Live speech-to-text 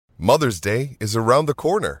Mother's Day is around the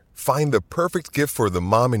corner. Find the perfect gift for the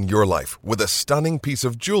mom in your life with a stunning piece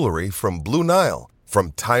of jewelry from Blue Nile.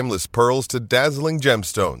 From timeless pearls to dazzling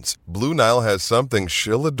gemstones, Blue Nile has something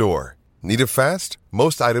she'll adore. Need it fast?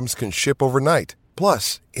 Most items can ship overnight.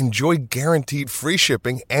 Plus, enjoy guaranteed free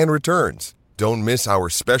shipping and returns. Don't miss our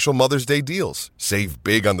special Mother's Day deals. Save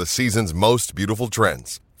big on the season's most beautiful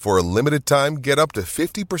trends. For a limited time, get up to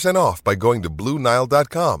 50% off by going to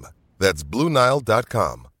BlueNile.com. That's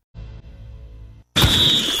BlueNile.com.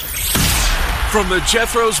 From the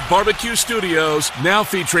Jethro's Barbecue Studios, now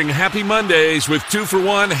featuring Happy Mondays with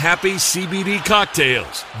 2-for-1 Happy CBD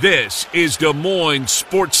cocktails. This is Des Moines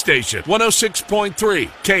Sports Station, 106.3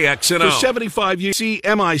 KXNO. For 75 years,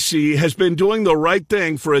 CMIC has been doing the right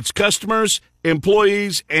thing for its customers,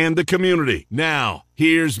 employees, and the community. Now,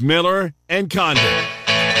 here's Miller and Condon.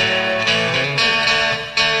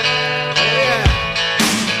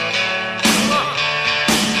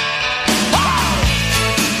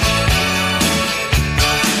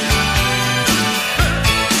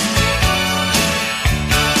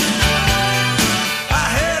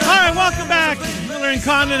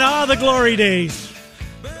 Condon, the glory days.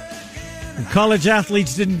 College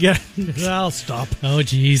athletes didn't get. I'll stop. Oh,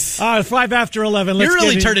 jeez. 5 after 11. You're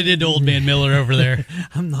really turning into old man Miller over there.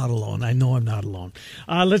 I'm not alone. I know I'm not alone.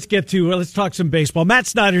 Let's talk some baseball. Matt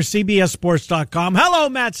Snyder, CBSSports.com. Hello,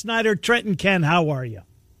 Matt Snyder. Trent and Ken, how are you?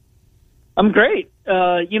 I'm great.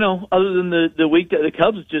 Other than the week that the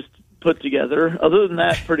Cubs just put together. Other than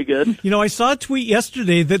that, pretty good. I saw a tweet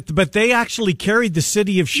yesterday but they actually carried the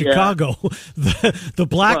city of Chicago. Yeah. The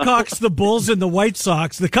Blackhawks, the Bulls, and the White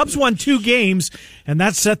Sox. The Cubs won 2 games, and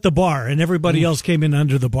that set the bar, and everybody else came in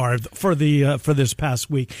under the bar for this past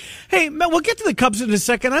week. Hey, Matt, we'll get to the Cubs in a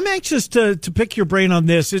second. I'm anxious to pick your brain on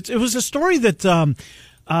this. It was a story that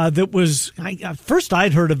was first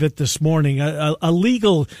I'd heard of it this morning. A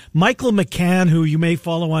legal Michael McCann, who you may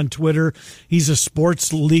follow on Twitter, he's a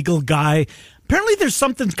sports legal guy. Apparently, there's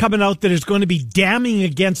something coming out that is going to be damning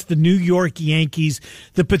against the New York Yankees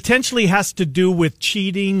that potentially has to do with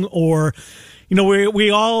cheating or.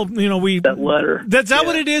 That letter. That's that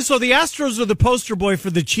what it is? So the Astros are the poster boy for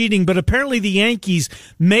the cheating, but apparently the Yankees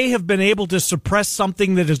may have been able to suppress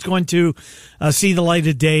something that is going to see the light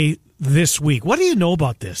of day this week. What do you know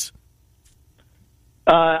about this?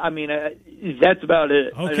 That's about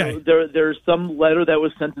it. Okay. There's some letter that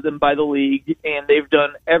was sent to them by the league, and they've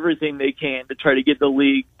done everything they can to try to get the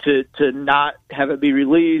league to not have it be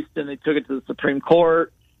released, and they took it to the Supreme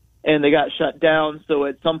Court, and they got shut down. So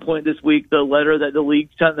at some point this week, the letter that the league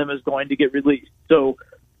sent them is going to get released. So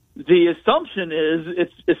the assumption is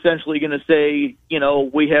it's essentially going to say,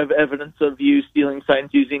 we have evidence of you stealing signs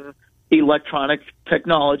using electronic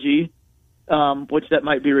technology, which that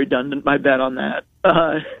might be redundant, my bet on that.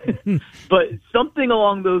 But something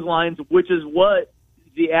along those lines, which is what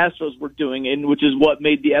the Astros were doing and which is what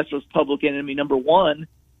made the Astros public enemy number one.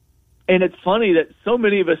 And it's funny that so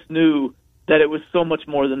many of us knew that it was so much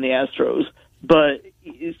more than the Astros. But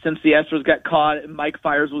since the Astros got caught and Mike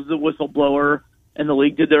Fiers was the whistleblower and the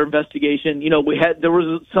league did their investigation, there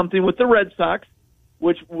was something with the Red Sox,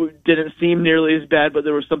 which didn't seem nearly as bad, but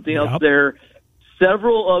there was something else there.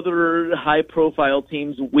 Several other high-profile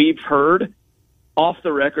teams we've heard off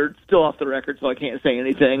the record, still off the record, so I can't say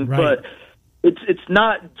anything. Right. But it's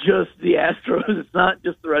not just the Astros. It's not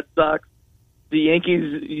just the Red Sox. The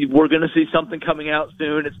Yankees, we're going to see something coming out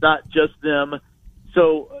soon. It's not just them.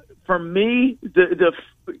 So for me, the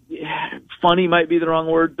funny might be the wrong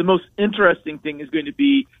word. The most interesting thing is going to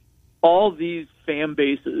be all these fan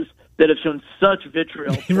bases that have shown such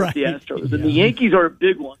vitriol towards the Astros. And the Yankees are a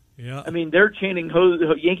big one. Yeah. They're chanting,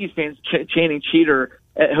 Yankees fans chanting cheater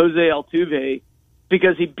at Jose Altuve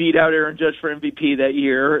because he beat out Aaron Judge for MVP that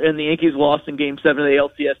year, and the Yankees lost in Game 7 of the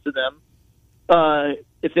ALCS to them.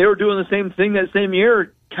 If they were doing the same thing that same year, it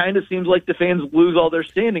kind of seems like the fans lose all their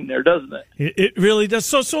standing there, doesn't it? It really does.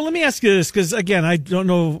 So let me ask you this, because, again, I don't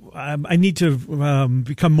know. I need to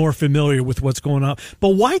become more familiar with what's going on. But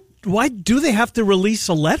why do they have to release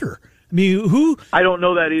a letter? Who? I don't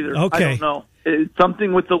know that either. Okay. I don't know. It's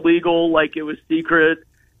something with the legal, like it was secret.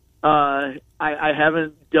 I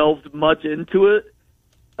haven't delved much into it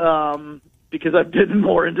because I've been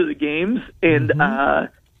more into the games, and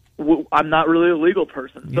I'm not really a legal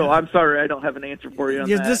person, so I'm sorry I don't have an answer for you on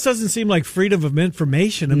that. This doesn't seem like freedom of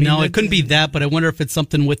information. No, it couldn't be that, but I wonder if it's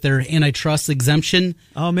something with their antitrust exemption.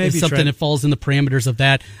 Oh, maybe it's something that falls in the parameters of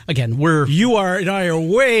that. Again, you and I are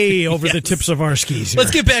way over the tips of our skis here.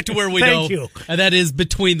 Let's get back to where we Thank know. you. And that is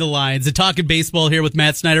Between the Lines. And talking baseball here with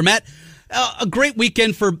Matt Snyder. Matt, A great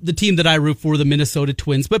weekend for the team that I root for, the Minnesota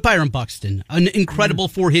Twins, but Byron Buxton, an incredible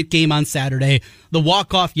 4-hit game on Saturday. The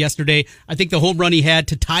walk-off yesterday, I think the home run he had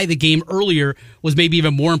to tie the game earlier was maybe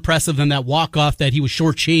even more impressive than that walk-off that he was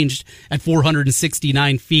shortchanged at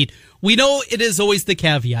 469 feet. We know it is always the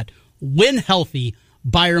caveat. When healthy,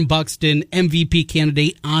 Byron Buxton, MVP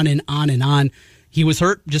candidate, on and on and on. He was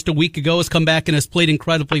hurt just a week ago, has come back and has played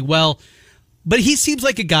incredibly well. But he seems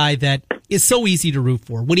like a guy that is so easy to root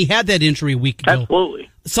for. When he had that injury a week ago, absolutely.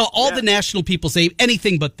 Saw all the national people say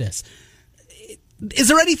anything but this. Is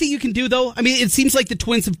there anything you can do, though? I mean, it seems like the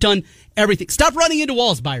Twins have done everything. Stop running into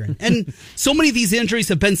walls, Byron. And so many of these injuries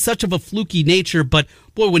have been such of a fluky nature, but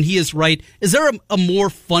boy, when he is right, is there a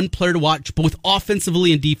more fun player to watch, both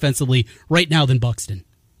offensively and defensively, right now than Buxton?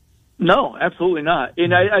 No, absolutely not.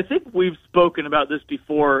 And I think we've spoken about this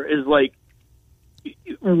before, is like,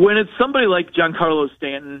 when it's somebody like Giancarlo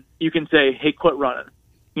Stanton, you can say, hey, quit running.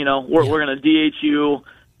 You know, we're going to DH you.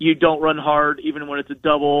 You don't run hard, even when it's a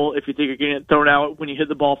double. If you think you're going to get thrown out when you hit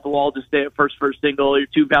the ball off the wall, just stay at first for a single. You're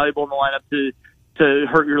too valuable in the lineup to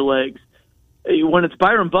hurt your legs. When it's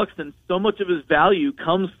Byron Buxton, so much of his value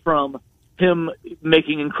comes from him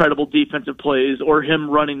making incredible defensive plays or him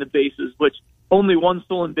running the bases, which only one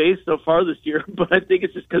stolen base so far this year, but I think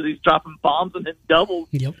it's just because he's dropping bombs and hitting doubles.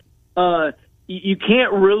 Yep. You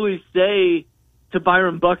can't really say to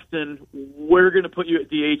Byron Buxton, we're going to put you at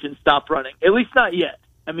DH and stop running. At least not yet.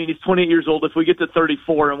 I mean, he's 28 years old. If we get to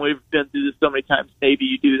 34, and we've been through this so many times, maybe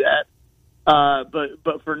you do that.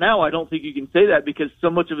 But for now, I don't think you can say that, because so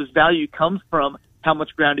much of his value comes from how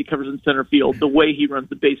much ground he covers in center field, the way he runs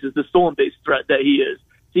the bases, the stolen base threat that he is.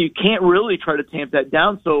 So you can't really try to tamp that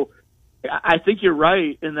down. So I think you're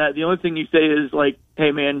right in that the only thing you say is like,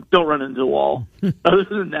 hey, man, don't run into the wall. Other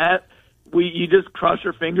than that, you just cross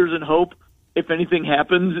your fingers and hope if anything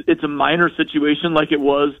happens, it's a minor situation like it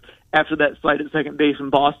was after that slide at second base in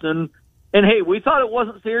Boston. And, hey, we thought it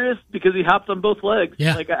wasn't serious because he hopped on both legs.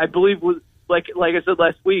 Yeah. Like I believe, like I said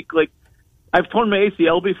last week, like I've torn my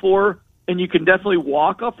ACL before, and you can definitely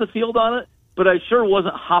walk off the field on it, but I sure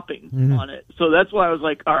wasn't hopping on it. So that's why I was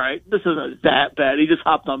like, all right, this isn't that bad. He just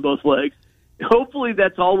hopped on both legs. Hopefully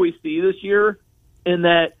that's all we see this year, in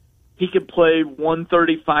that he can play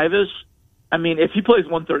 135-ish. I mean, if he plays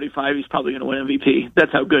 135, he's probably going to win MVP.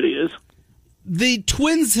 That's how good he is. The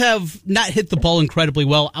Twins have not hit the ball incredibly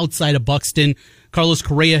well outside of Buxton. Carlos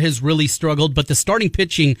Correa has really struggled, but the starting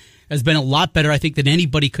pitching has been a lot better, I think, than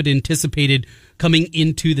anybody could have anticipated coming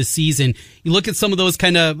into the season. You look at some of those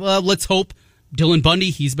kind of, let's hope, Dylan Bundy,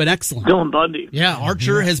 he's been excellent. Dylan Bundy. Yeah,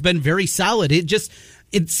 Archer has been very solid.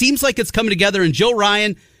 It seems like it's coming together, and Joe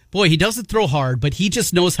Ryan, boy, he doesn't throw hard, but he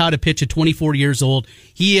just knows how to pitch at 24 years old.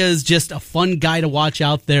 He is just a fun guy to watch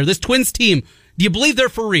out there. This Twins team, do you believe they're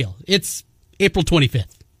for real? It's April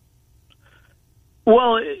 25th.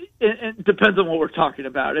 Well, it depends on what we're talking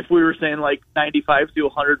about. If we were saying like 95 to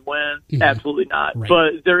 100 wins, absolutely not. Right.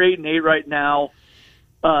 But they're 8-8 right now.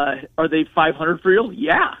 Are they 500 for real?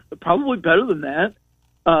 Yeah, probably better than that.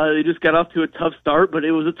 They just got off to a tough start, but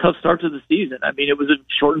it was a tough start to the season. I mean, it was a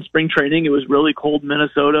shortened spring training. It was really cold in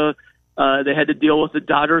Minnesota. They had to deal with the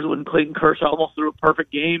Dodgers when Clayton Kershaw almost threw a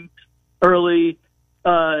perfect game early.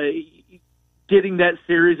 Getting that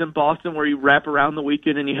series in Boston where you wrap around the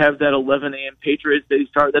weekend and you have that 11 a.m. Patriots Day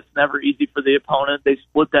start, that's never easy for the opponent. They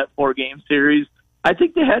split that 4-game series. I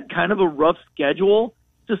think they had kind of a rough schedule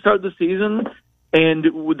to start the season.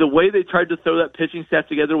 And with the way they tried to throw that pitching staff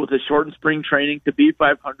together with a shortened spring training to be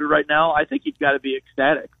 500 right now, I think you've got to be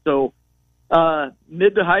ecstatic. So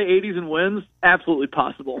mid to high 80s in wins, absolutely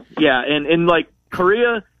possible. Yeah, and like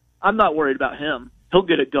Correa, I'm not worried about him. He'll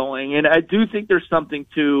get it going. And I do think there's something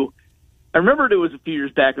to – I remembered it was a few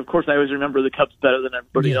years back. Of course, I always remember the Cubs better than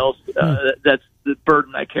everybody else. That's the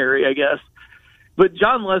burden I carry, I guess. But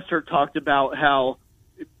John Lester talked about how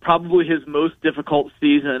probably his most difficult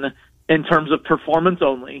season – in terms of performance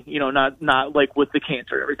only, you know, not like with the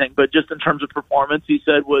cancer and everything, but just in terms of performance, he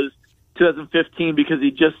said was 2015 because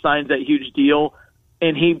he just signed that huge deal,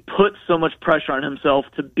 and he put so much pressure on himself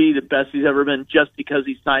to be the best he's ever been just because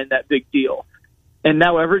he signed that big deal. And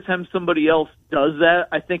now every time somebody else does that,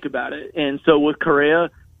 I think about it. And so with Correa,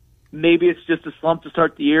 maybe it's just a slump to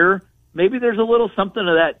start the year. Maybe there's a little something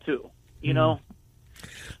of that too, you know?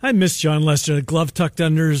 I miss John Lester. The glove tucked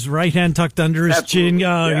under his right hand, tucked under his chin. He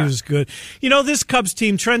was good. You know, this Cubs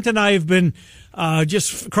team, Trent and I have been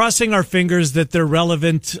just crossing our fingers that they're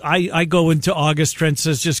relevant. I go into August. Trent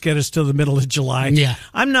says, just get us to the middle of July. Yeah.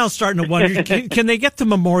 I'm now starting to wonder, can they get to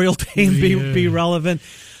Memorial Day and be relevant?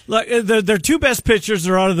 Look, their two best pitchers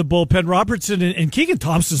are out of the bullpen. Robertson and Keegan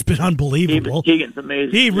Thompson's been unbelievable. Keegan's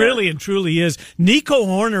amazing. He really and truly is. Nico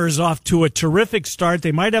Horner is off to a terrific start.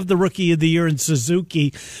 They might have the Rookie of the Year in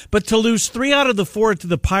Suzuki, but to lose 3 out of the 4 to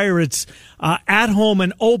the Pirates at home,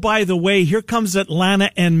 and oh, by the way, here comes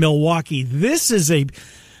Atlanta and Milwaukee. This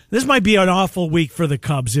might be an awful week for the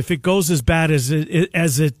Cubs if it goes as bad as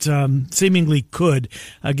it seemingly could.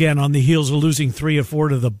 Again, on the heels of losing 3 of 4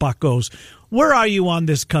 to the Buccos. Where are you on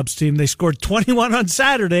this Cubs team? They scored 21 on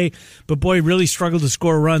Saturday, but boy, really struggled to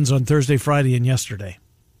score runs on Thursday, Friday, and yesterday.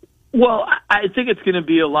 Well, I think it's going to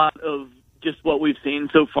be a lot of just what we've seen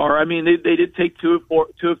so far. I mean, they did take 2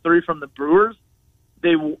 of 3 from the Brewers.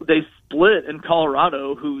 They split in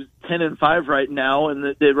Colorado, who's 10-5 right now, and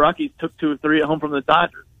the Rockies took 2 of 3 at home from the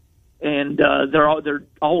Dodgers. And they're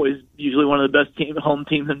always usually one of the best home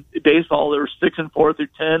teams in baseball. They were 6-4 through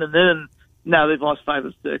 10, and then now they've lost 5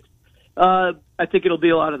 of 6. I think it'll be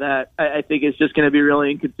a lot of that. I think it's just going to be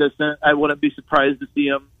really inconsistent. I wouldn't be surprised to see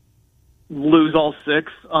them lose all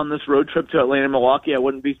 6 on this road trip to Atlanta and Milwaukee. I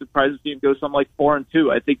wouldn't be surprised to see them go something like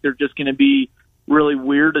 4-2. I think they're just going to be really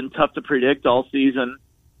weird and tough to predict all season.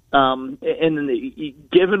 And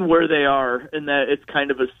given where they are, and that it's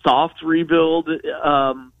kind of a soft rebuild,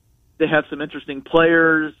 they have some interesting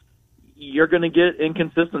players. You're going to get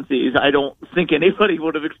inconsistencies. I don't think anybody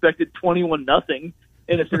would have expected 21-0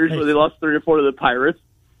 in a series where they lost 3 or 4 to the Pirates.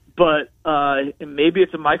 But maybe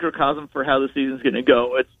it's a microcosm for how the season's going to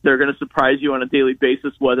go. They're going to surprise you on a daily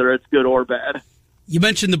basis, whether it's good or bad. You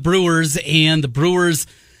mentioned the Brewers, and the Brewers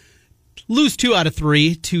lose 2 out of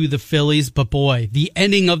 3 to the Phillies. But boy, the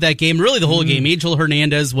ending of that game, really the whole game, Angel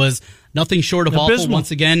Hernandez was nothing short of awful once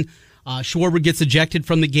again. Schwarber gets ejected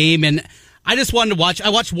from the game, and I just wanted to watch. I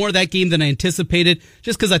watched more of that game than I anticipated,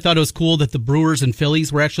 just because I thought it was cool that the Brewers and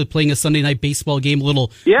Phillies were actually playing a Sunday night baseball game, a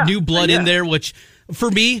little new blood in there, which for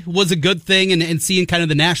me was a good thing, and seeing kind of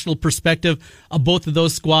the national perspective of both of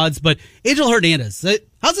those squads. But Angel Hernandez,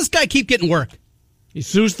 how's this guy keep getting work? He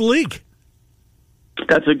sues the league.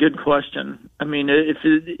 That's a good question. I mean, if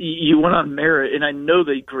you went on merit, and I know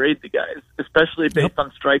they grade the guys, especially based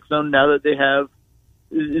on strike zone, now that they have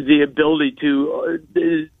the ability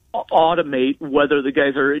to automate whether the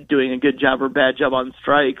guys are doing a good job or bad job on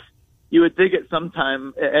strikes. You would think at some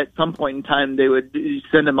point in time, they would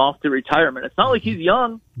send him off to retirement. It's not like he's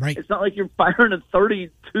young. Right. It's not like you're firing a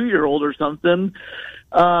 32-year-old or something.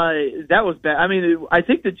 That was bad. I mean, I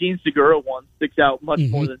think the Gene Segura one sticks out much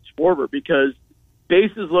more than Schwarber, because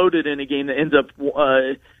bases loaded in a game that ends up,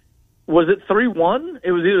 was it 3-1?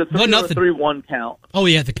 It was either 3-1 or 3-1 count. Oh,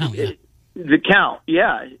 yeah, the count, yeah. The count,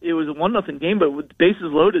 yeah. It was a 1-0 game, but with bases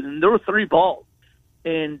loaded, and there were 3 balls.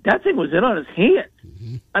 And that thing was in on his hand.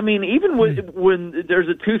 Mm-hmm. I mean, even when there's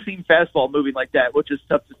a 2-seam fastball moving like that, which is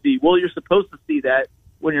tough to see, well, you're supposed to see that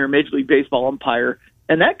when you're a Major League Baseball umpire.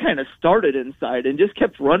 And that kind of started inside and just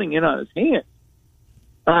kept running in on his hand.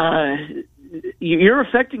 You're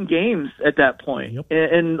affecting games at that point. Yep.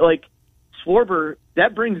 And like Schwarber,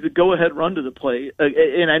 that brings the go-ahead run to the plate.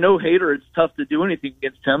 And I know Hader, it's tough to do anything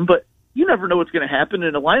against him, but you never know what's going to happen.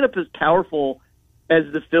 And a lineup as powerful as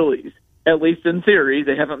the Phillies, at least in theory,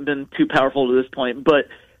 they haven't been too powerful to this point. But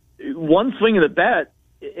one swing of the bat,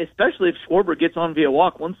 especially if Schwarber gets on via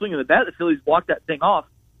walk, one swing of the bat, the Phillies walk that thing off.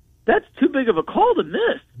 That's too big of a call to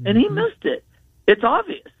miss, and he missed it. It's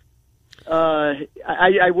obvious.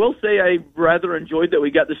 I will say I rather enjoyed that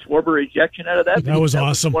we got the Schwarber ejection out of that. That was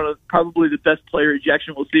awesome. One of probably the best player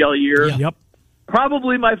ejection we'll see all year. Yeah. Yep.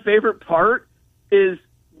 Probably my favorite part is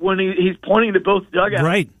when he's pointing to both dugouts,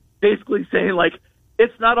 right, basically saying, like,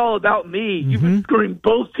 it's not all about me. You've been screwing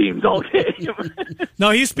both teams all game. No,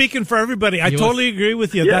 he's speaking for everybody. I totally agree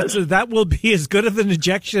with you. Yes. That will be as good of an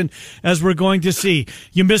ejection as we're going to see.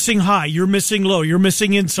 You're missing high. You're missing low. You're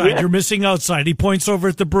missing inside. You're missing outside. He points over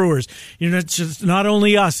at the Brewers. You know, it's just not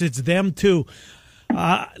only us, it's them too.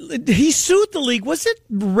 He sued the league. Was it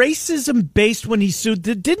racism based when he sued?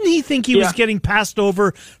 Didn't he think he was getting passed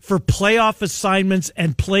over for playoff assignments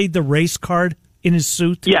and played the race card in his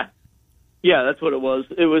suit? Yeah. Yeah, that's what it was.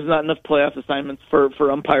 It was not enough playoff assignments for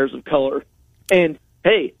umpires of color. And,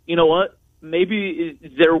 hey, you know what? Maybe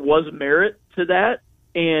there was merit to that,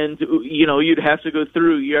 and, you know, you'd have to go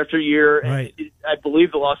through year after year. Right. And I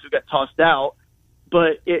believe the lawsuit got tossed out.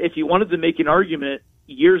 But if you wanted to make an argument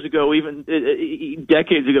years ago, even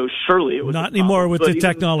decades ago, surely it was not anymore with the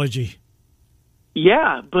technology.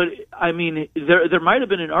 Yeah, but, I mean, there might have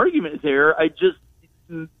been an argument there.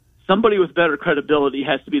 Somebody with better credibility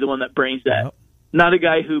has to be the one that brings that. Yep. Not a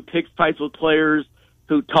guy who picks fights with players,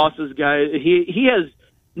 who tosses guys. He has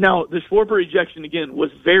now the Schwarber ejection again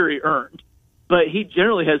was very earned, but he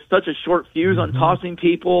generally has such a short fuse on tossing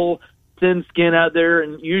people, thin skin out there,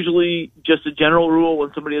 and usually just a general rule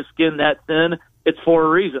when somebody has skin that thin, it's for a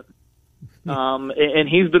reason. And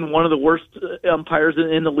he's been one of the worst umpires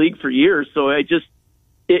in the league for years. So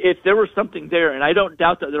if there was something there, and I don't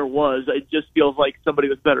doubt that there was, it just feels like somebody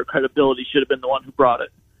with better credibility should have been the one who brought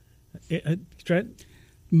it. Trent?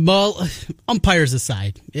 Well, umpires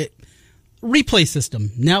aside, replay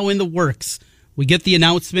system now in the works. We get the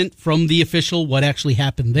announcement from the official what actually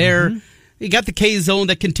happened there. You got the K zone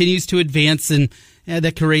that continues to advance and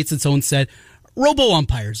that creates its own set. Robo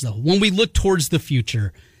umpires, though, when we look towards the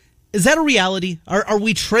future, is that a reality? Are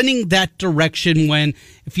we trending that direction when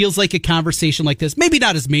it feels like a conversation like this, maybe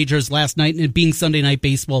not as major as last night, and it being Sunday Night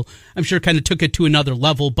Baseball, I'm sure kind of took it to another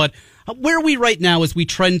level, but where are we right now as we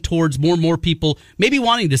trend towards more and more people maybe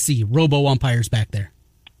wanting to see robo umpires back there?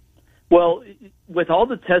 Well, with all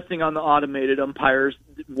the testing on the automated umpires,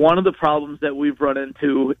 one of the problems that we've run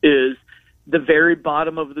into is the very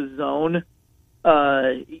bottom of the zone.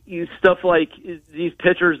 Stuff like these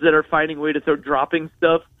pitchers that are finding a way to throw dropping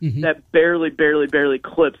stuff that barely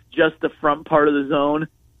clips just the front part of the zone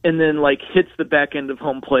and then like hits the back end of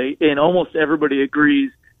home plate. And almost everybody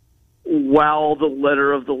agrees, while the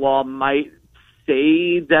letter of the law might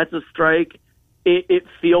say that's a strike, it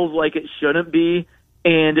feels like it shouldn't be.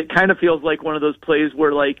 And it kind of feels like one of those plays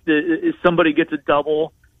where like somebody gets a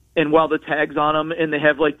double, and while the tag's on them and they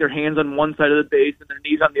have like their hands on one side of the base and their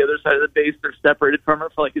knees on the other side of the base, they're separated from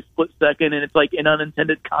it for like a split second, and it's like an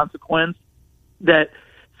unintended consequence.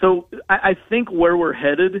 So I think where we're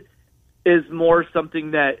headed is more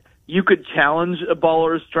something that you could challenge a ball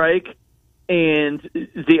or a strike, and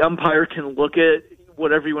the umpire can look at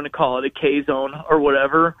whatever you want to call it, a K zone or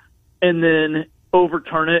whatever, and then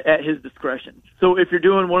overturn it at his discretion. So if you're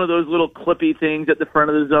doing one of those little clippy things at the front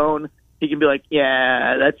of the zone, he can be like,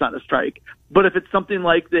 yeah, that's not a strike. But if it's something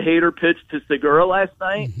like the Hader pitch to Segura last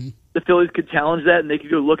night, the Phillies could challenge that, and they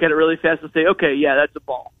could go look at it really fast and say, okay, yeah, that's a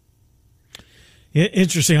ball.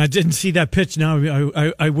 Interesting. I didn't see that pitch.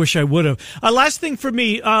 Now I wish I would have. Last thing for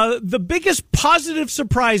me, the biggest positive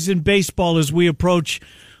surprise in baseball as we approach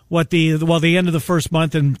the end of the first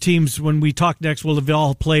month, and teams, when we talk next, will have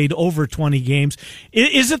all played over 20 games.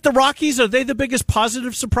 Is it the Rockies? Are they the biggest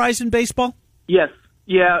positive surprise in baseball? Yes.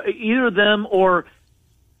 Yeah, either them or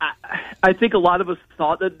I think a lot of us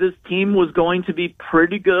thought that this team was going to be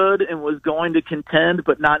pretty good and was going to contend,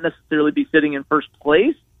 but not necessarily be sitting in first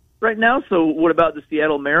place right now. So what about the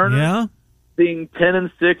Seattle Mariners? Yeah. Being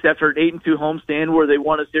 10-6 after an 8-2 homestand where they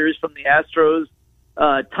won a series from the Astros.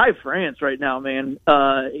 Ty France right now, man,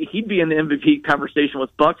 he'd be in the MVP conversation with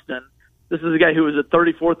Buxton. This is a guy who was a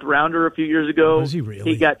 34th rounder a few years ago. Was he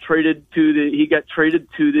really? He got traded to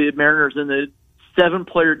the Mariners in the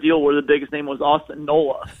 7-player deal where the biggest name was Austin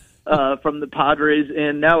Nola from the Padres,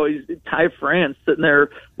 and now he's Ty France sitting there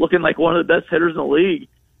looking like one of the best hitters in the league.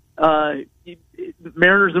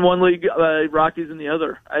 Mariners in one league, Rockies in the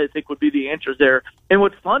other, I think would be the answers there. And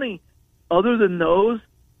what's funny, other than those,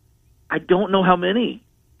 I don't know how many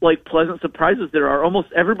like pleasant surprises there are. Almost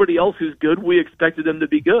everybody else who's good, we expected them to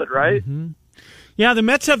be good, right? Yeah, the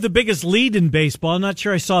Mets have the biggest lead in baseball. I'm not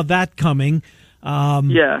sure I saw that coming.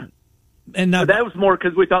 Yeah. And now, that was more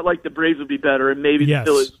because we thought like the Braves would be better and maybe the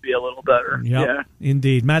Phillies would be a little better. Yep, yeah,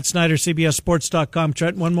 indeed. Matt Snyder, CBSSports.com.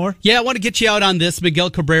 Trent, one more? Yeah, I want to get you out on this. Miguel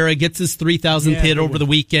Cabrera gets his 3,000th hit over the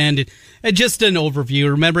weekend. And just an overview,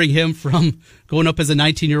 remembering him from going up as a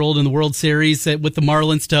 19-year-old in the World Series with the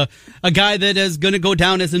Marlins to a guy that is going to go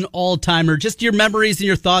down as an all-timer. Just your memories and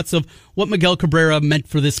your thoughts of what Miguel Cabrera meant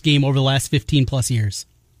for this game over the last 15-plus years.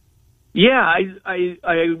 Yeah,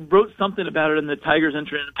 I wrote something about it in the Tigers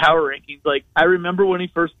entry in the power rankings. Like, I remember when he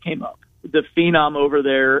first came up, the phenom over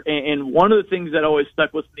there, and one of the things that always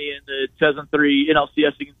stuck with me in the 2003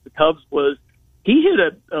 NLCS against the Cubs was he hit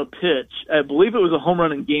a pitch, I believe it was a home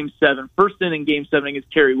run in Game 7, first inning Game 7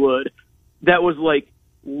 against Kerry Wood, that was like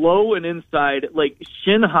low and inside, like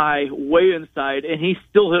shin high, way inside, and he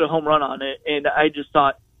still hit a home run on it, and I just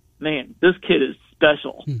thought, man, this kid is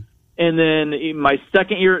special. And then in my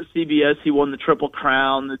second year at CBS, he won the Triple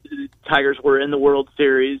Crown. The Tigers were in the World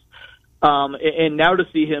Series. And now to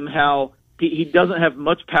see him how he doesn't have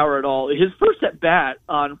much power at all. His first at-bat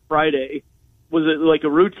on Friday was like a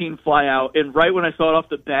routine flyout. And right when I saw it off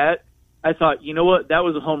the bat, I thought, you know what, that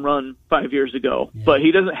was a home run 5 years ago. Yeah. But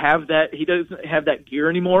he doesn't have that. He doesn't have that gear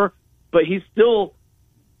anymore. But he's still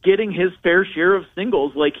getting his fair share of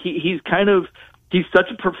singles. Like he's such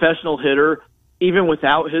a professional hitter, even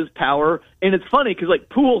without his power. And it's funny because, like,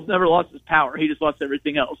 Pujols never lost his power. He just lost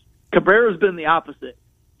everything else. Cabrera's been the opposite.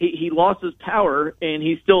 He lost his power, and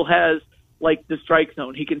he still has like the strike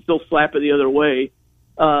zone. He can still slap it the other way.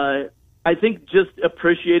 I think just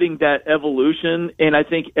appreciating that evolution, and I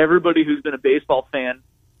think everybody who's been a baseball fan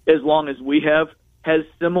as long as we have has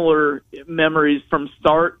similar memories from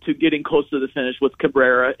start to getting close to the finish with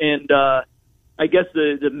Cabrera. And I guess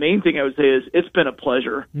the main thing I would say is it's been a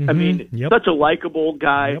pleasure. Mm-hmm. I mean, such a likable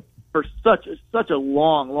guy for such a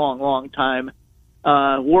long time.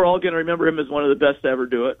 We're all going to remember him as one of the best to ever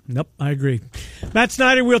do it. Yep, I agree. Matt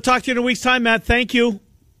Snyder, we'll talk to you in a week's time, Matt. Thank you.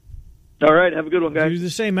 All right, have a good one, guys. You do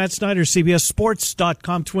the same. Matt Snyder,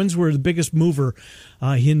 CBSSports.com. Twins were the biggest mover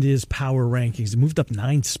in his power rankings. They moved up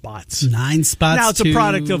 9 spots. 9 spots. Now it's a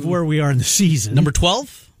product of where we are in the season. Number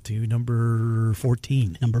 12? To number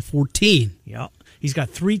 14. Number 14. Yeah. He's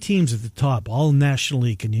got 3 teams at the top, all National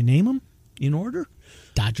League. Can you name them in order?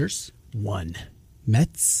 Dodgers. 1.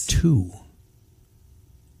 Mets. 2.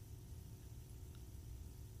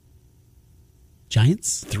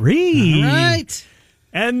 Giants. 3. All right.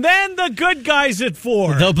 And then the good guys at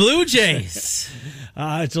 4. The Blue Jays.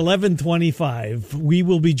 It's 11:25. We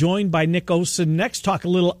will be joined by Nick Osen next. Talk a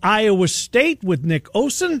little Iowa State with Nick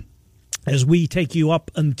Osen as we take you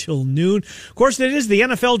up until noon. Of course, it is the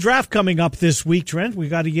NFL draft coming up this week, Trent. We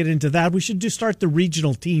got to get into that. We should just start the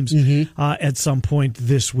regional teams at some point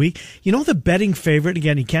this week. You know, the betting favorite,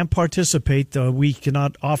 again, he can't participate. We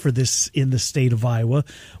cannot offer this in the state of Iowa,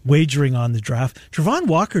 wagering on the draft. Travon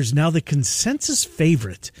Walker is now the consensus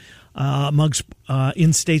favorite amongst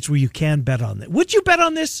in states where you can bet on it. Would you bet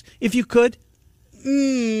on this if you could?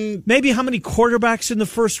 Maybe how many quarterbacks in the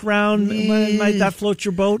first round? Might that float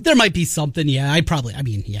your boat? There might be something, yeah.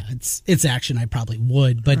 It's action. I probably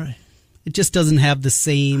would, but it just doesn't have the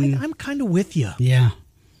same. I'm kind of with you. Yeah.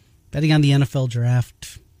 Betting on the NFL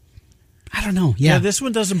draft, I don't know. Yeah, this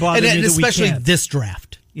one doesn't bother me. And especially that we can't. This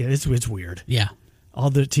draft. Yeah, it's weird. Yeah.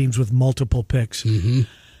 All the teams with multiple picks.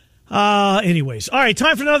 Anyways, all right,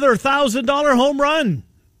 time for another $1,000 home run.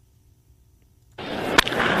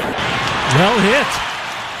 Well hit.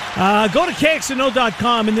 Go to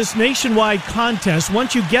KXNO.com in this nationwide contest.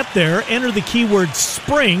 Once you get there, enter the keyword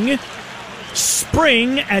SPRING.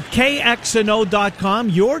 SPRING at KXNO.com.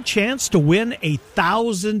 Your chance to win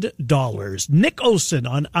 $1,000. Nick Osen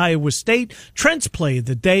on Iowa State. Trent's Play of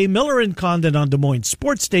the Day. Miller and Condon on Des Moines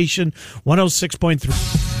Sports Station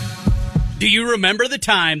 106.3. Do you remember the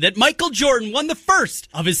time that Michael Jordan won the first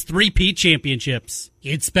of his 3-peat championships?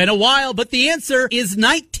 It's been a while, but the answer is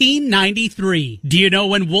 1993. Do you know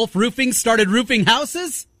when Wolf Roofing started roofing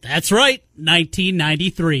houses? That's right,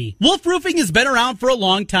 1993. Wolf Roofing has been around for a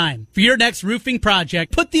long time. For your next roofing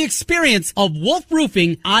project, put the experience of Wolf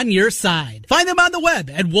Roofing on your side. Find them on the web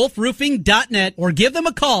at wolfroofing.net or give them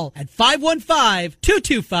a call at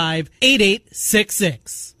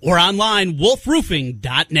 515-225-8866 or online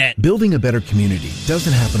wolfroofing.net. Building a better community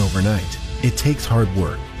doesn't happen overnight. It takes hard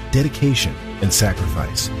work, dedication, and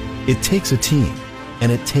sacrifice. It takes a team,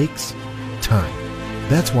 and it takes time.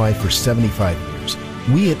 That's why for 75 years,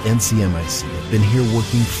 we at NCMIC have been here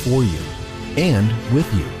working for you and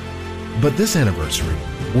with you. But this anniversary,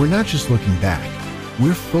 we're not just looking back.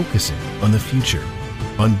 We're focusing on the future,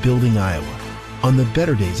 on building Iowa, on the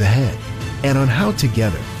better days ahead, and on how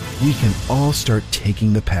together we can all start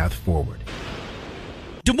taking the path forward.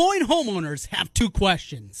 Des Moines homeowners have 2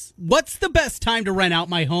 questions. What's the best time to rent out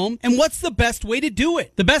my home? And what's the best way to do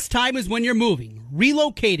it? The best time is when you're moving,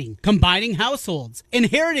 relocating, combining households,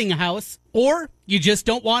 inheriting a house, or you just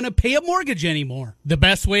don't want to pay a mortgage anymore. The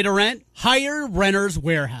best way to rent? Hire Renters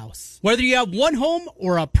Warehouse. Whether you have one home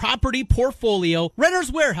or a property portfolio,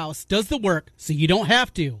 Renters Warehouse does the work so you don't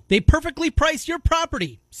have to. They perfectly price your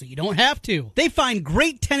property so you don't have to. They find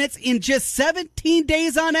great tenants in just 17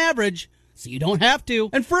 days on average so you don't have to.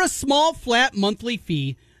 And for a small, flat monthly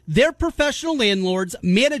fee, their professional landlords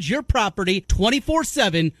manage your property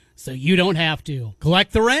 24/7 so you don't have to.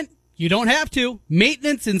 Collect the rent? You don't have to.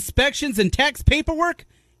 Maintenance, inspections, and tax paperwork?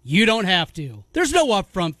 You don't have to. There's no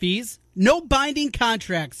upfront fees, no binding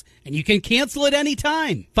contracts, and you can cancel at any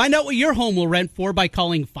time. Find out what your home will rent for by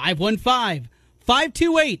calling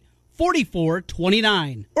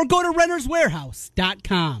 515-528-4429 or go to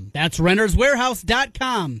renterswarehouse.com. That's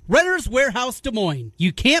renterswarehouse.com. Renters Warehouse Des Moines.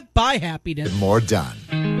 You can't buy happiness. More done.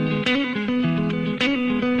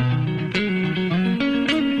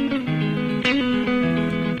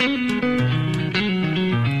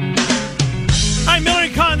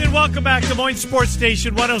 Welcome back to Des Moines Sports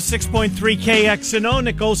Station 106.3 KXNO.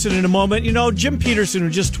 Nick Olson in a moment. You know, Jim Peterson, who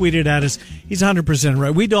just tweeted at us, he's 100%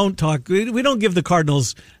 right. We don't give the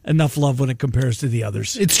Cardinals enough love when it compares to the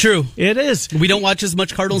others. It's true. It is. We don't watch as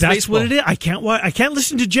much Cardinals baseball. That's what it is. I can't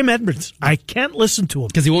listen to Jim Edmonds. I can't listen to him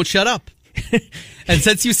because he won't shut up. And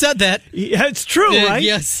since you said that, yeah, it's true, right?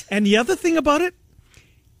 Yes. And the other thing about it,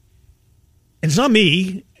 and it's not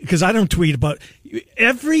me because I don't tweet about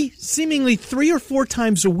it, seemingly 3 or 4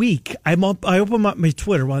 times a week. I open up my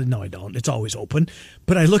Twitter. Well, no, I don't. It's always open,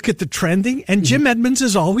 but I look at the trending, and Jim Edmonds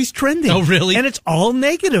is always trending. Oh, really? And it's all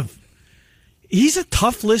negative. He's a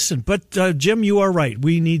tough listen, but Jim, you are right.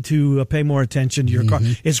 We need to pay more attention to your car.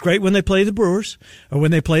 It's great when they play the Brewers or when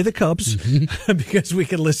they play the Cubs because we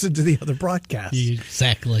can listen to the other broadcasts.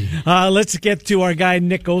 Exactly. Let's get to our guy,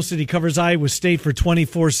 Nick Olson. He covers Iowa State for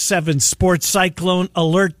 24/7 Sports,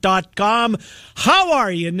 CycloneAlert.com. How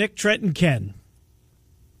are you, Nick, Trent, and Ken?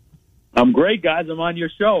 I'm great, guys. I'm on your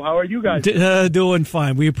show. How are you guys? Doing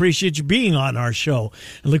fine. We appreciate you being on our show.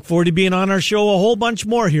 I look forward to being on our show a whole bunch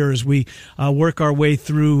more here as we work our way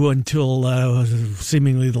through until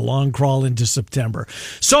seemingly the long crawl into September.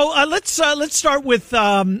 So let's start with,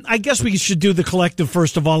 I guess we should do the collective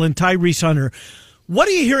first of all, and Tyrese Hunter. What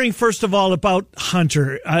are you hearing, first of all, about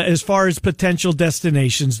Hunter as far as potential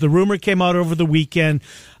destinations? The rumor came out over the weekend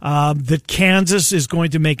that Kansas is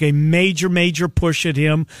going to make a major push at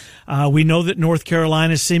him. We know that North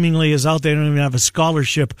Carolina seemingly is out there. They don't even have a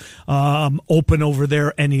scholarship open over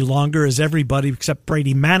there any longer, as everybody except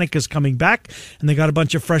Brady Manick is coming back, and they got a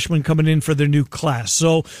bunch of freshmen coming in for their new class.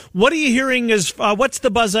 So what are you hearing what's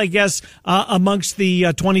the buzz, I guess, amongst the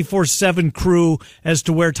 24/7 crew as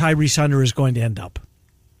to where Tyrese Hunter is going to end up?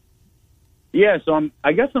 Yeah, so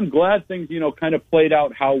I guess I'm glad things, kind of played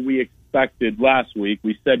out how we expected last week.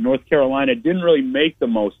 We said North Carolina didn't really make the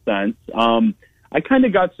most sense. I kind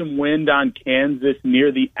of got some wind on Kansas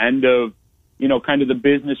near the end of, kind of the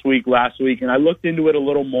business week last week, and I looked into it a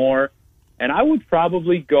little more, and I would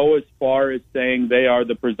probably go as far as saying they are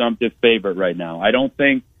the presumptive favorite right now. I don't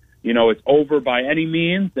think, it's over by any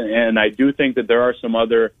means, and I do think that there are some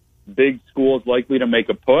other big schools likely to make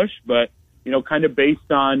a push, but, kind of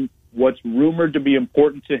based on what's rumored to be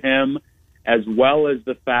important to him, as well as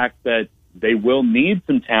the fact that they will need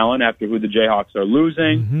some talent after who the Jayhawks are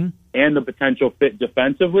losing and the potential fit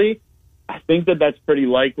defensively. I think that that's pretty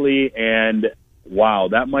likely. And wow,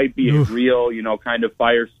 that might be a real, kind of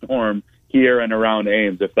firestorm here and around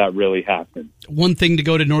Ames if that really happens. One thing to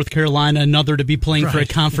go to North Carolina, another to be playing for a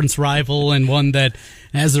conference rival, and one that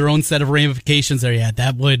has their own set of ramifications there. Yeah,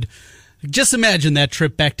 that would... Just imagine that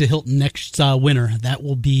trip back to Hilton next winter. That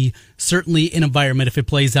will be certainly an environment if it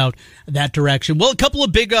plays out that direction. Well, a couple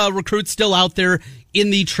of big recruits still out there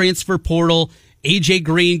in the transfer portal. A.J.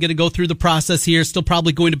 Green going to go through the process here. Still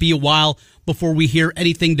probably going to be a while before we hear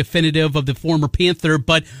anything definitive of the former Panther.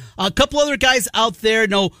 But a couple other guys out there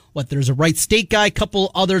there's a Wright State guy, a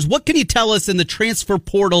couple others. What can you tell us in the transfer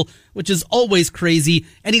portal, which is always crazy?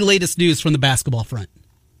 Any latest news from the basketball front?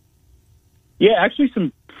 Yeah, actually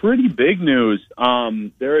some pretty big news.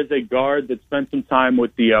 There is a guard that spent some time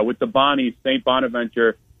with the Bonnies, St.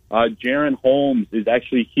 Bonaventure. Jaron Holmes is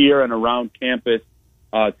actually here and around campus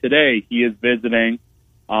today. He is visiting.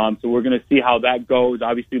 So we're going to see how that goes.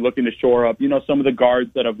 Obviously looking to shore up, some of the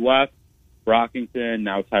guards that have left. Brockington,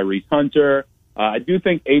 now Tyrese Hunter. I do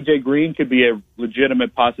think A.J. Green could be a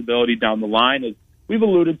legitimate possibility down the line, as we've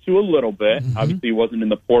alluded to a little bit. Obviously he wasn't in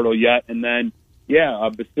the portal yet. And then,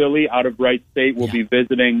 Basili out of Wright State will be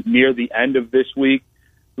visiting near the end of this week.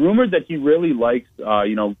 Rumored that he really likes,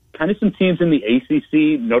 kind of some teams in the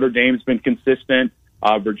ACC. Notre Dame's been consistent.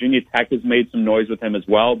 Virginia Tech has made some noise with him as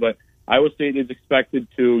well. But Iowa State is expected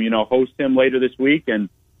to, host him later this week. And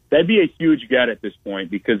that'd be a huge get at this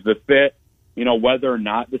point because the fit, whether or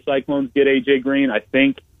not the Cyclones get A.J. Green, I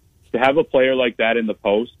think to have a player like that in the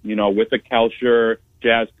post, with a Kelcher,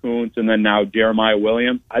 Jazz Kuntz, and then now Jeremiah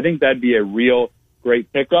Williams, I think that'd be a real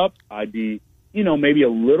great pickup. I'd be, maybe a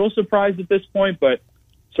little surprised at this point, but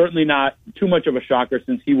certainly not too much of a shocker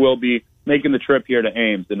since he will be making the trip here to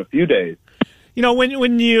Ames in a few days.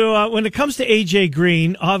 When it comes to A.J.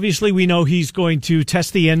 Green, obviously we know he's going to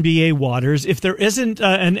test the NBA waters. If there isn't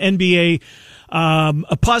an NBA,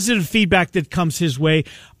 a positive feedback that comes his way,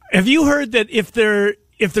 have you heard that if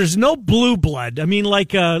there's no blue blood, I mean,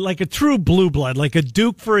 like a true blue blood, like a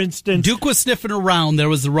Duke, for instance. Duke was sniffing around. There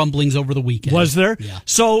was the rumblings over the weekend. Was there? Yeah.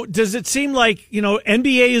 So does it seem like,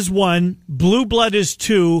 NBA is 1, blue blood is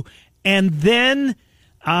 2, and then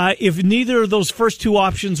if neither of those first 2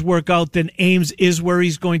 options work out, then Ames is where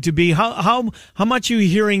he's going to be. How much are you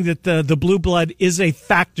hearing that the blue blood is a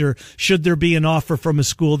factor should there be an offer from a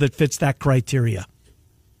school that fits that criteria?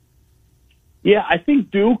 Yeah, I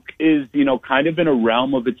think Duke is, kind of in a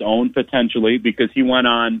realm of its own potentially because he went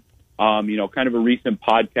on, kind of a recent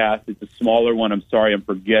podcast. It's a smaller one. I'm sorry, I'm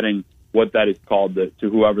forgetting what that is called to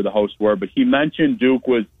whoever the hosts were. But he mentioned Duke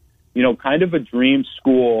was, kind of a dream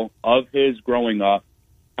school of his growing up.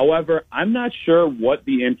 However, I'm not sure what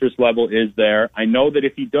the interest level is there. I know that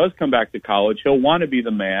if he does come back to college, he'll want to be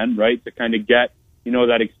the man, right, to kind of get,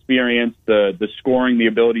 that experience, the scoring, the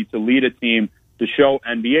ability to lead a team, to show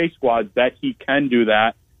NBA squads that he can do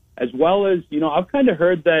that, as well as, I've kind of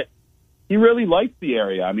heard that he really likes the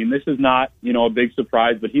area. I mean, this is not, a big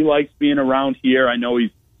surprise, but he likes being around here. I know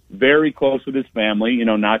he's very close with his family,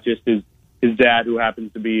 not just his dad, who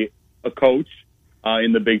happens to be a coach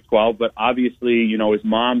in the Big 12, but obviously, his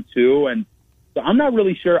mom too. And so I'm not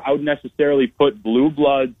really sure I would necessarily put Blue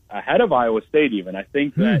Bloods ahead of Iowa State even. I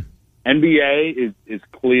think that NBA is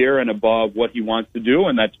clear and above what he wants to do,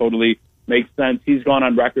 and that totally makes sense. He's gone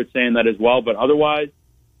on record saying that as well. But otherwise,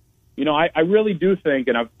 I really do think,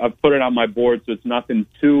 and I've put it on my board, so it's nothing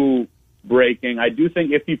too breaking. I do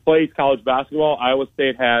think if he plays college basketball, Iowa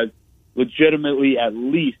State has legitimately at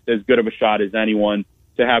least as good of a shot as anyone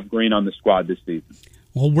to have Green on the squad this season.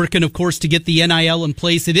 Well, working, of course, to get the NIL in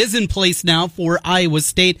place. It is in place now for Iowa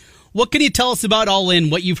State. What can you tell us about All In,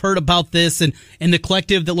 what you've heard about this, and the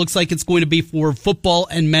collective that looks like it's going to be for football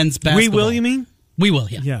and men's basketball? We will, you mean? We will,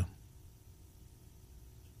 yeah. Yeah.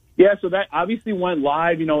 Yeah, so that obviously went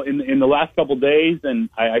live, in the last couple of days, and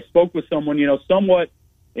I spoke with someone, somewhat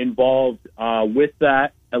involved with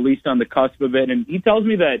that, at least on the cusp of it, and he tells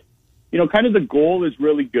me that, kind of the goal is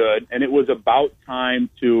really good, and it was about time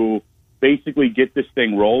to basically get this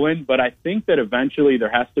thing rolling, but I think that eventually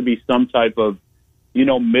there has to be some type of,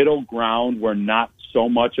 middle ground where not so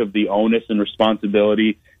much of the onus and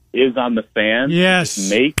responsibility is on the fans to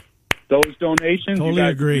make those donations. Totally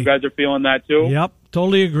agree. You guys are feeling that too? Yep,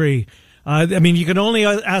 totally agree. You can only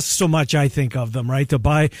ask so much, I think, of them, right?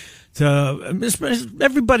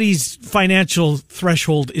 Everybody's financial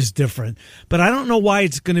threshold is different, but I don't know why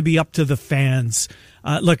it's going to be up to the fans.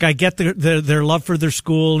 Look, I get their love for their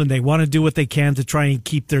school, and they want to do what they can to try and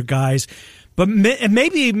keep their guys. But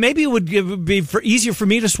maybe it would be easier for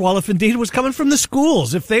me to swallow if indeed it was coming from the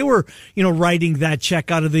schools. If they were, writing that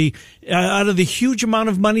check out of the huge amount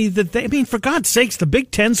of money that they. I mean, for God's sakes, the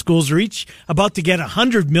Big Ten schools are each about to get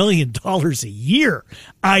 $100 million a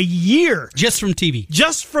year, just from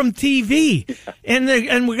TV, and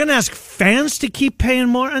we're going to ask fans to keep paying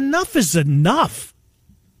more. Enough is enough.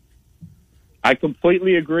 I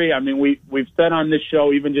completely agree. I mean, we've said on this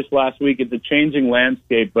show, even just last week, it's a changing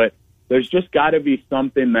landscape, but there's just got to be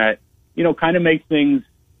something that, kind of makes things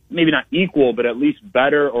maybe not equal, but at least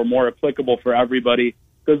better or more applicable for everybody.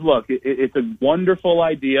 Because, look, it's a wonderful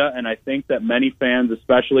idea, and I think that many fans,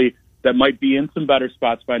 especially that might be in some better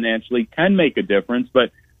spots financially, can make a difference.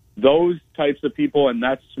 But those types of people and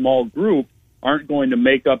that small group aren't going to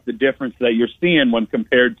make up the difference that you're seeing when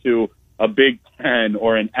compared to a Big Ten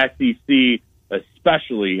or an SEC,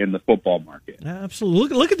 especially in the football market.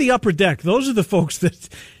 Absolutely. Look at the upper deck. Those are the folks that,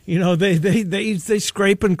 they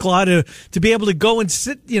scrape and claw to be able to go and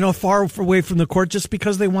sit, far away from the court just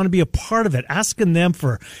because they want to be a part of it. Asking them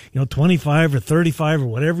for, 25 or 35 or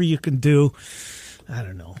whatever you can do. I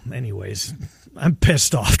don't know. Anyways, I'm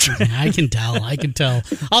pissed off. I can tell.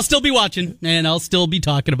 I'll still be watching, and I'll still be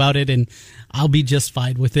talking about it, and I'll be just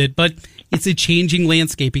fine with it. But it's a changing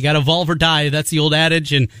landscape. You got to evolve or die. That's the old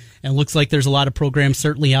adage, and it looks like there's a lot of programs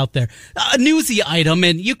certainly out there. A newsy item,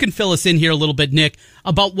 and you can fill us in here a little bit, Nick,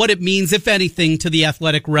 about what it means, if anything, to the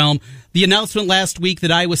athletic realm. The announcement last week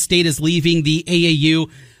that Iowa State is leaving the AAU,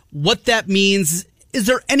 what that means. Is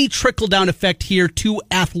there any trickle-down effect here to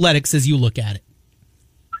athletics as you look at it?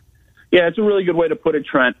 Yeah, it's a really good way to put it,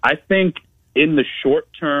 Trent. I think in the short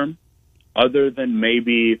term, other than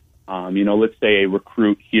maybe, let's say a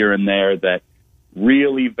recruit here and there that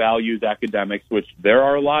really values academics, which there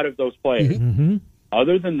are a lot of those players. Mm-hmm.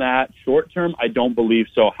 Other than that, short term, I don't believe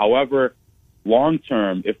so. However, long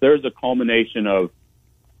term, if there's a culmination of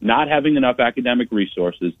not having enough academic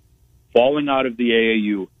resources, falling out of the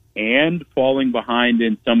AAU, and falling behind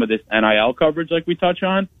in some of this NIL coverage like we touch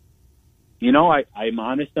on, I'm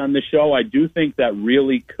honest on the show. I do think that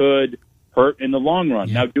really could hurt in the long run.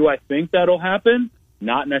 Yeah. Now, do I think that'll happen?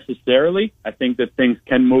 Not necessarily. I think that things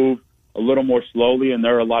can move a little more slowly, and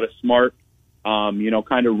there are a lot of smart,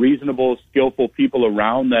 kind of reasonable, skillful people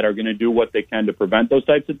around that are going to do what they can to prevent those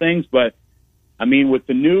types of things. But, I mean, with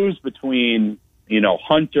the news between,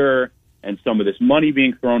 Hunter and some of this money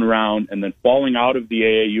being thrown around and then falling out of the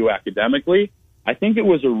AAU academically, I think it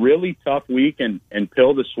was a really tough week and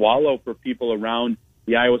pill to swallow for people around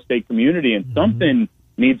the Iowa State community, and something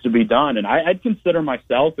needs to be done. And I'd consider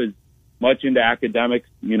myself as much into academics,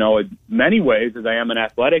 in many ways as I am in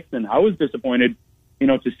athletics, and I was disappointed,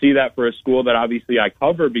 to see that for a school that obviously I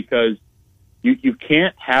cover because, you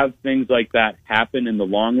can't have things like that happen in the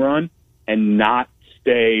long run and not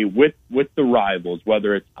stay with the rivals,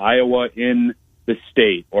 whether it's Iowa in the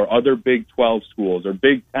state or other Big 12 schools or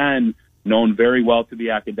Big 10, known very well to be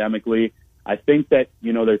academically. I think that,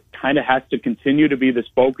 there kind of has to continue to be this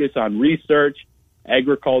focus on research,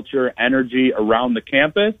 agriculture, energy around the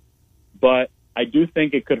campus, but I do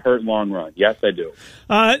think it could hurt long run. Yes, I do.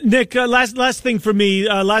 Nick, last thing for me.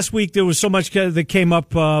 Last week there was so much that came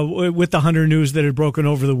up with the Hunter news that had broken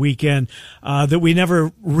over the weekend that we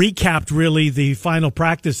never recapped really the final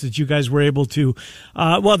practice that you guys were able to.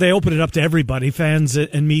 They opened it up to everybody, fans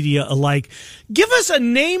and media alike. Give us a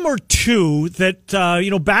name or two that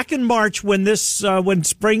back in March when when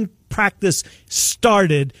spring practice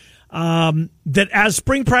started. That as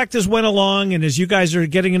spring practice went along and as you guys are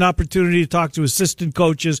getting an opportunity to talk to assistant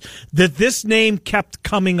coaches, that this name kept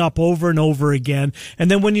coming up over and over again. And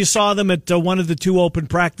then when you saw them at one of the two open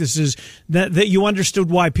practices, that you understood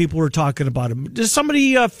why people were talking about them. Does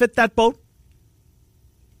somebody fit that boat?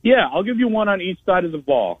 Yeah, I'll give you one on each side of the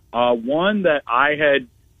ball. One that I had,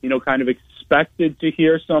 kind of expected to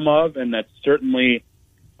hear some of, and that certainly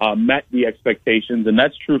met the expectations, and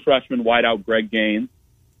that's true freshman wideout Greg Gaines.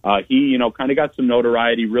 He, kind of got some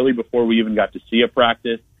notoriety really before we even got to see a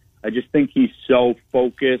practice. I just think he's so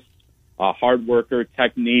focused, hard worker,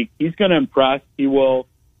 technique. He's going to impress. He will,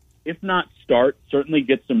 if not start, certainly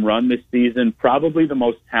get some run this season. Probably the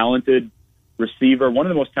most talented receiver, one of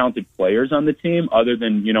the most talented players on the team, other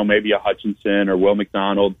than, maybe a Hutchinson or Will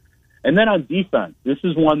McDonald. And then on defense, this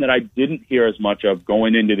is one that I didn't hear as much of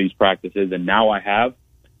going into these practices, and now I have.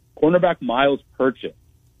 Cornerback Miles Purchase.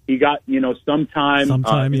 He got, some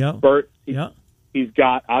time yeah. Spurts. Yeah. He's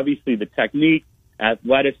got, obviously, the technique,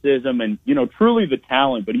 athleticism, and, truly the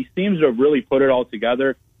talent. But he seems to have really put it all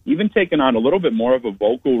together, even taken on a little bit more of a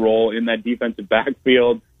vocal role in that defensive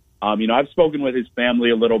backfield. I've spoken with his family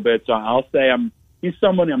a little bit, so I'll say he's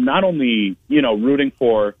someone I'm not only, rooting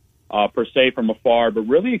for, per se, from afar, but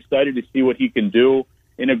really excited to see what he can do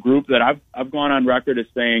in a group that I've gone on record as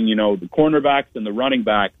saying, the cornerbacks and the running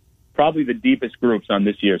backs, probably the deepest groups on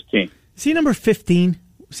this year's team. Is he number 15?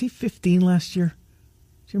 Was he 15 last year?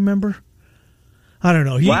 Do you remember? I don't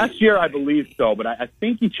know. Last year, I believe so, but I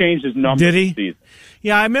think he changed his number Did he? this season.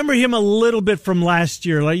 Yeah, I remember him a little bit from last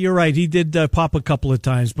year. Like, you're right. He did pop a couple of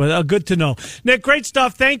times, but good to know. Nick, great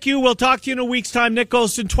stuff. Thank you. We'll talk to you in a week's time. Nick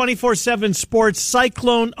Olson, 24/7 Sports,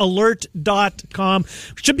 CycloneAlert.com.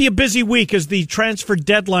 Should be a busy week as the transfer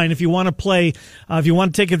deadline. If you want to play, if you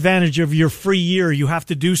want to take advantage of your free year, you have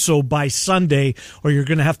to do so by Sunday or you're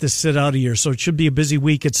going to have to sit out a year. So it should be a busy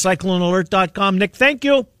week at CycloneAlert.com. Nick, thank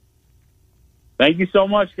you. Thank you so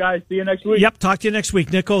much, guys. See you next week. Yep, talk to you next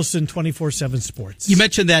week. Nick Olson, 24/7 Sports. You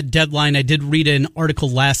mentioned that deadline. I did read an article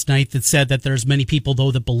last night that said that there's many people, though,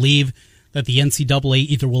 that believe that the NCAA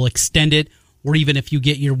either will extend it or even if you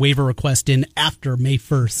get your waiver request in after May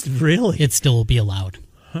 1st. Really? It still will be allowed.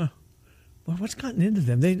 Huh. Well, what's gotten into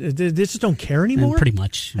them? They just don't care anymore? Pretty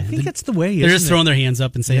much. I think that's the way, They're just throwing their hands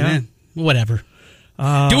up and saying, whatever.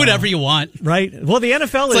 Do whatever you want. Right. Well, the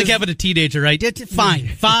NFL it's like having a teenager, right?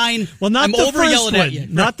 Fine. Well, not I'm the over first yelling one. at you.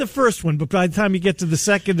 Not the first one, but by the time you get to the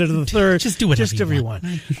second or the third, just do whatever you want.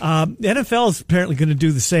 The NFL is apparently going to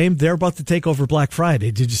do the same. They're about to take over Black Friday.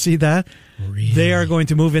 Did you see that? Really? They are going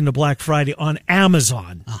to move into Black Friday on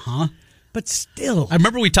Amazon. Uh-huh. But still. I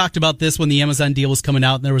remember we talked about this when the Amazon deal was coming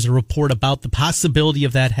out, and there was a report about the possibility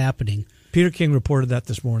of that happening. Peter King reported that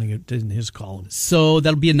this morning in his column. So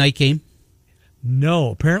that'll be a night game? No,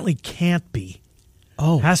 apparently can't be.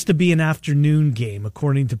 Oh, has to be an afternoon game,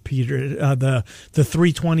 according to Peter. The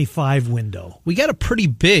 3:25 window. We got a pretty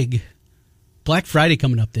big Black Friday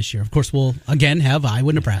coming up this year. Of course, we'll again have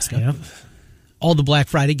Iowa, Nebraska. Yep. All the Black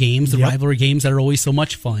Friday games, the rivalry games that are always so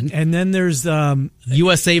much fun. And then there's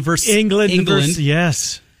USA versus England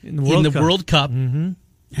yes, in the World Cup, mm-hmm.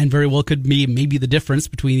 and very well could be maybe the difference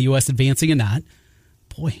between the U.S. advancing and not.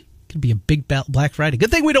 Boy. Could be a big Black Friday.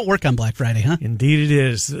 Good thing we don't work on Black Friday, huh? Indeed it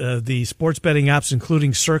is. The sports betting apps,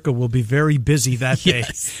 including Circa, will be very busy that day.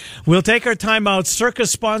 Yes. We'll take our time out. Circa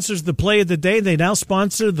sponsors the play of the day. They now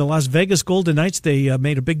sponsor the Las Vegas Golden Knights. They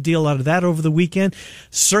made a big deal out of that over the weekend.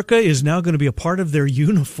 Circa is now going to be a part of their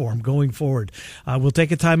uniform going forward. We'll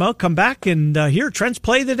take a time out, come back, and hear Trent's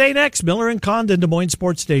play of the day next. Miller and Condon, Des Moines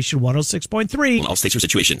Sports Station 106.3. All states or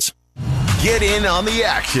situations. Get in on the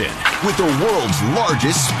action with the world's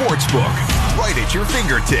largest sports book right at your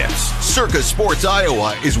fingertips. Circa Sports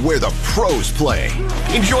Iowa is where the pros play.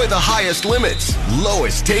 Enjoy the highest limits,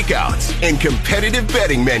 lowest takeouts, and competitive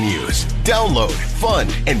betting menus. Download,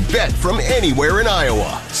 fund, and bet from anywhere in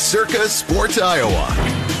Iowa. Circa Sports Iowa.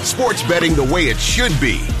 Sports betting the way it should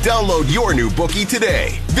be. Download your new bookie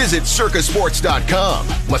today. Visit circasports.com.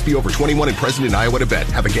 Must be over 21 and present in Iowa to bet.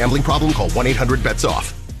 Have a gambling problem? Call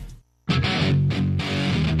 1-800-BETS-OFF.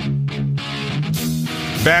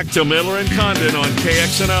 Back to Miller and Condon on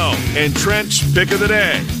KXNO and Trent's Pick of the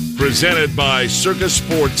Day, presented by Circa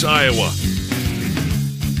Sports Iowa.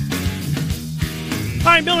 All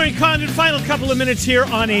right, Miller and Condon, final couple of minutes here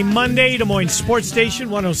on a Monday, Des Moines Sports Station,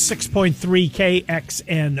 106.3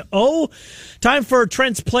 KXNO. Time for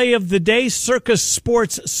Trent's Play of the Day. Circa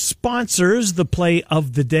Sports sponsors the Play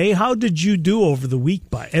of the Day. How did you do over the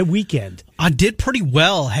weekend? I did pretty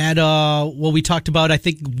well. Had we talked about, I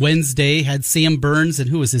think Wednesday, had Sam Burns, and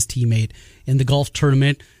who was his teammate in the golf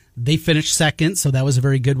tournament. They finished second, so that was a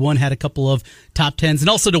very good one. Had a couple of top tens, and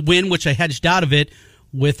also to win, which I hedged out of it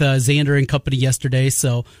with Xander and company yesterday,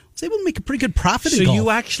 so I was able to make a pretty good profit in golf. So you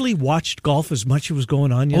actually watched golf as much as was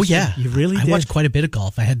going on yesterday? Oh, yeah. You really did? I watched quite a bit of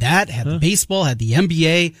golf. I had that, had the baseball, had the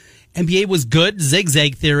NBA. NBA was good.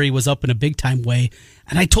 Zigzag Theory was up in a big-time way.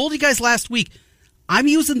 And I told you guys last week, I'm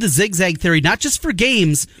using the Zigzag Theory not just for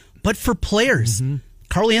games, but for players. Mm-hmm.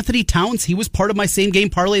 Karl Anthony Towns, he was part of my same-game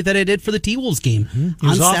parlay that I did for the T-Wolves game He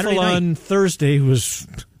was on Saturday night. On Thursday.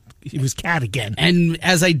 He was cat again. And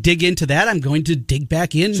as I dig into that, I'm going to dig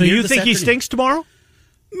back in. So you think he stinks tomorrow?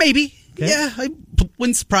 Maybe. Okay. Yeah,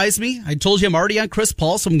 wouldn't surprise me. I told you I'm already on Chris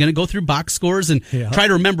Paul, so I'm going to go through box scores and try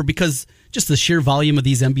to remember, because just the sheer volume of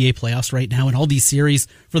these NBA playoffs right now and all these series,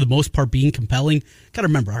 for the most part, being compelling. Got to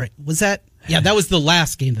remember, all right, was that? Yeah, that was the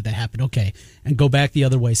last game that happened. Okay, and go back the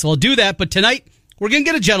other way. So I'll do that, but tonight, we're going to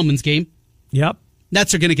get a gentleman's game. Yep.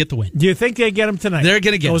 Nets are going to get the win. Do you think they get him tonight? They're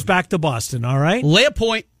going to get Goes him. Back to Boston, all right? Lay a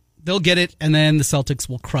point. They'll get it, and then the Celtics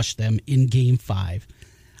will crush them in Game 5.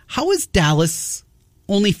 How is Dallas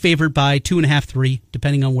only favored by 2.5, 3,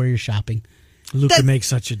 depending on where you're shopping? Luka makes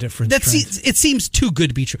such a difference. It seems too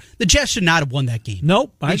good to be true. The Jazz should not have won that game.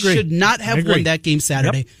 Nope, I agree. They should not have won that game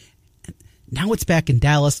Saturday. Yep. Now it's back in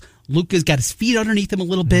Dallas. Luka's got his feet underneath him a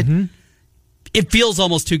little bit. Mm-hmm. It feels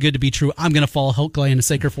almost too good to be true. I'm going to fall Hulkline and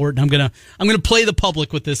Saker for it, and I'm going to play the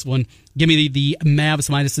public with this one. Give me the Mavs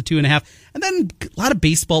minus the 2.5, and then a lot of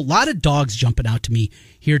baseball, a lot of dogs jumping out to me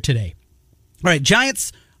here today. All right,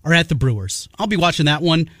 Giants are at the Brewers. I'll be watching that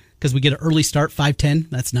one because we get an early start, 5:10.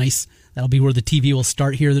 That's nice. That'll be where the TV will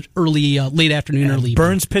start here, early, late afternoon, early.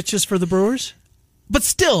 Burns pitches for the Brewers, but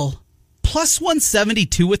still plus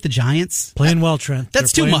 172 with the Giants. Playing well, Trent.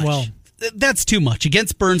 That's too much. Well. That's too much.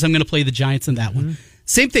 Against Burns, I'm going to play the Giants in that one.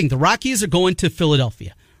 Same thing. The Rockies are going to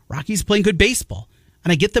Philadelphia. Rockies playing good baseball,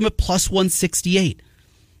 and I get them at plus 168.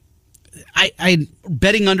 I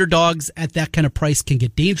betting underdogs at that kind of price can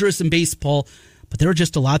get dangerous in baseball, but there are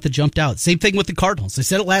just a lot that jumped out. Same thing with the Cardinals. I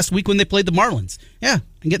said it last week when they played the Marlins. Yeah,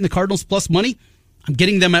 I'm getting the Cardinals plus money. I'm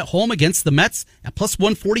getting them at home against the Mets at plus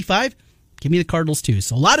 145. Give me the Cardinals too.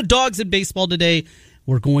 So a lot of dogs in baseball today.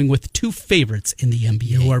 We're going with two favorites in the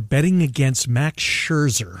NBA. You are betting against Max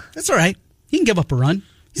Scherzer. That's all right. He can give up a run.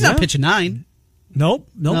 He's not pitching 9. Nope.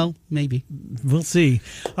 No, maybe. We'll see.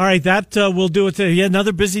 All right, that will do it today. Yeah,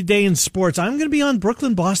 another busy day in sports. I'm going to be on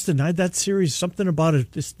Brooklyn, Boston. I had that series, something about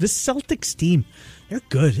it. This Celtics team, they're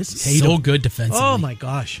good. It's Tatum. So good defensively. Oh, my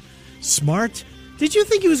gosh. Smart. Did you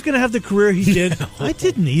think he was going to have the career he did? No. I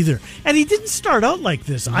didn't either. And he didn't start out like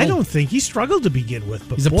this. No. I don't think. He struggled to begin with.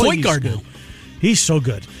 But he's a point guard now. He's so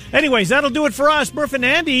good. Anyways, that'll do it for us. Murph and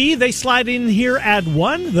Andy, they slide in here at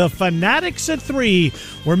 1. The Fanatics at 3.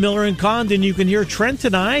 We're Miller and Condon. You can hear Trent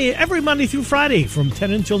and I every Monday through Friday from 10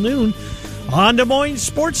 until noon on Des Moines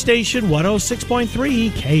Sports Station 106.3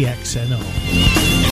 KXNO.